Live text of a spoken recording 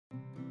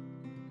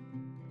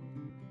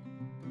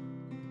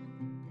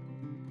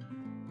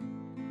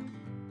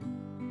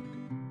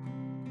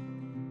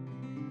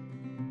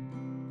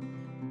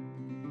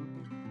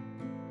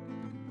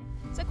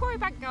Quarry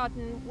Bank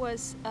Garden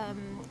was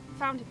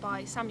founded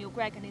by Samuel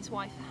Gregg and his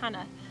wife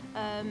Hannah.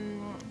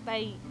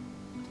 They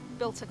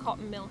built a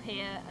cotton mill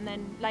here and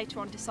then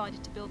later on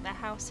decided to build their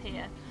house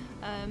here.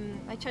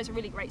 They chose a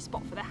really great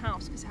spot for their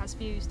house because it has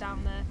views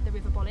down the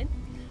River Bollin.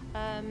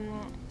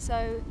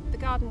 So the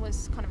garden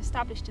was kind of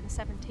established in the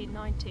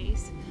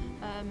 1790s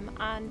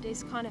and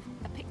is kind of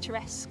a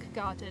picturesque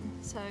garden.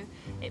 So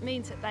it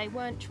means that they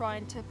weren't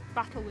trying to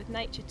battle with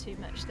nature too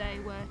much, they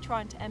were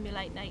trying to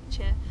emulate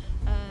nature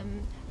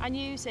and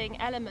using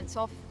elements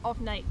of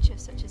nature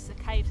such as the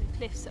caves and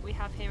cliffs that we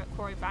have here at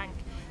Quarry Bank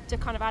to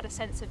kind of add a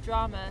sense of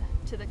drama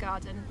to the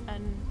garden.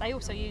 And they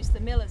also used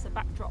the mill as a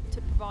backdrop to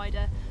provide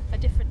a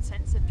different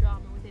sense of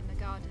drama within the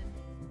garden.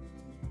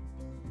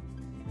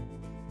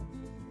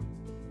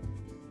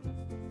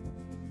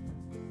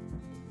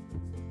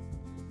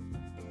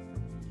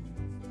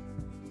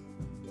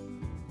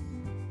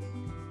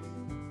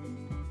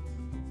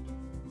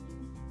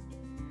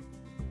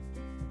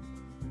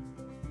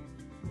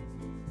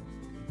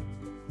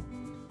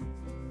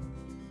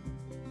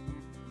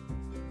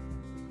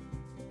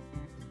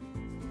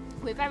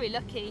 We're very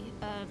lucky.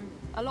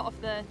 A lot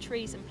of the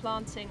trees and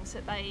plantings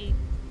that they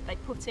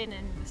put in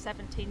the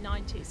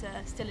 1790s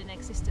are still in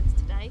existence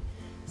today.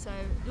 So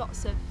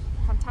lots of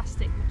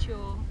fantastic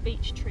mature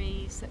beech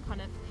trees that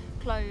kind of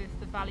clothe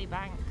the valley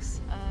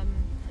banks.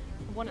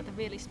 One of the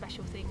really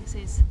special things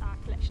is our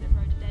collection of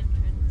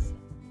rhododendrons.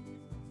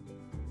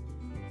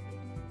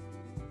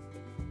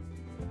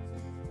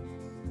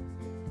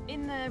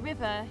 In the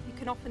river you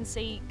can often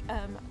see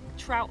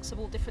trouts of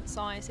all different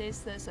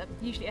sizes. There's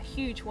usually a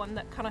huge one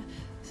that kind of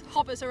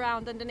hovers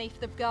around underneath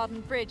the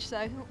garden bridge,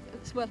 so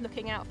it's worth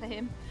looking out for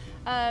him.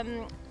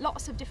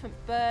 Lots of different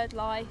bird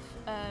life.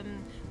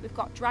 We've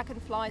got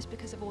dragonflies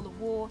because of all the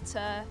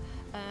water,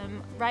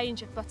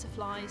 range of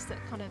butterflies that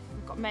kind of,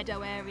 we've got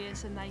meadow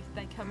areas and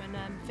they come and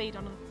feed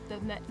on the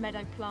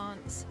meadow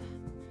plants.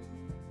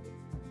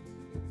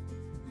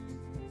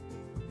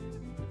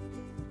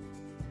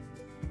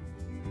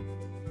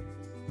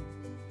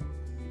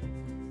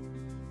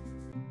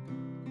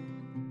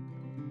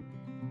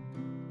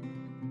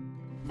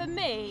 For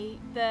me,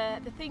 the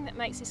thing that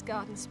makes this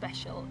garden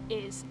special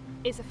is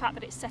the fact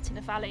that it's set in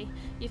a valley.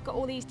 You've got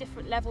all these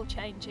different level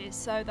changes,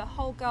 so the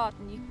whole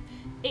garden,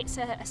 it's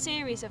a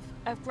series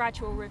of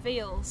gradual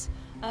reveals.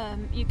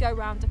 You go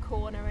round a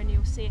corner and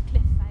you'll see a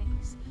cliff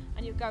face,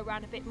 and you'll go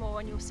round a bit more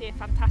and you'll see a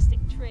fantastic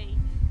tree,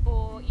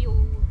 or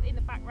in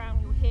the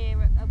background you'll hear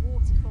a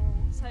waterfall.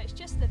 So it's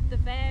just the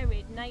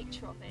varied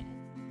nature of it.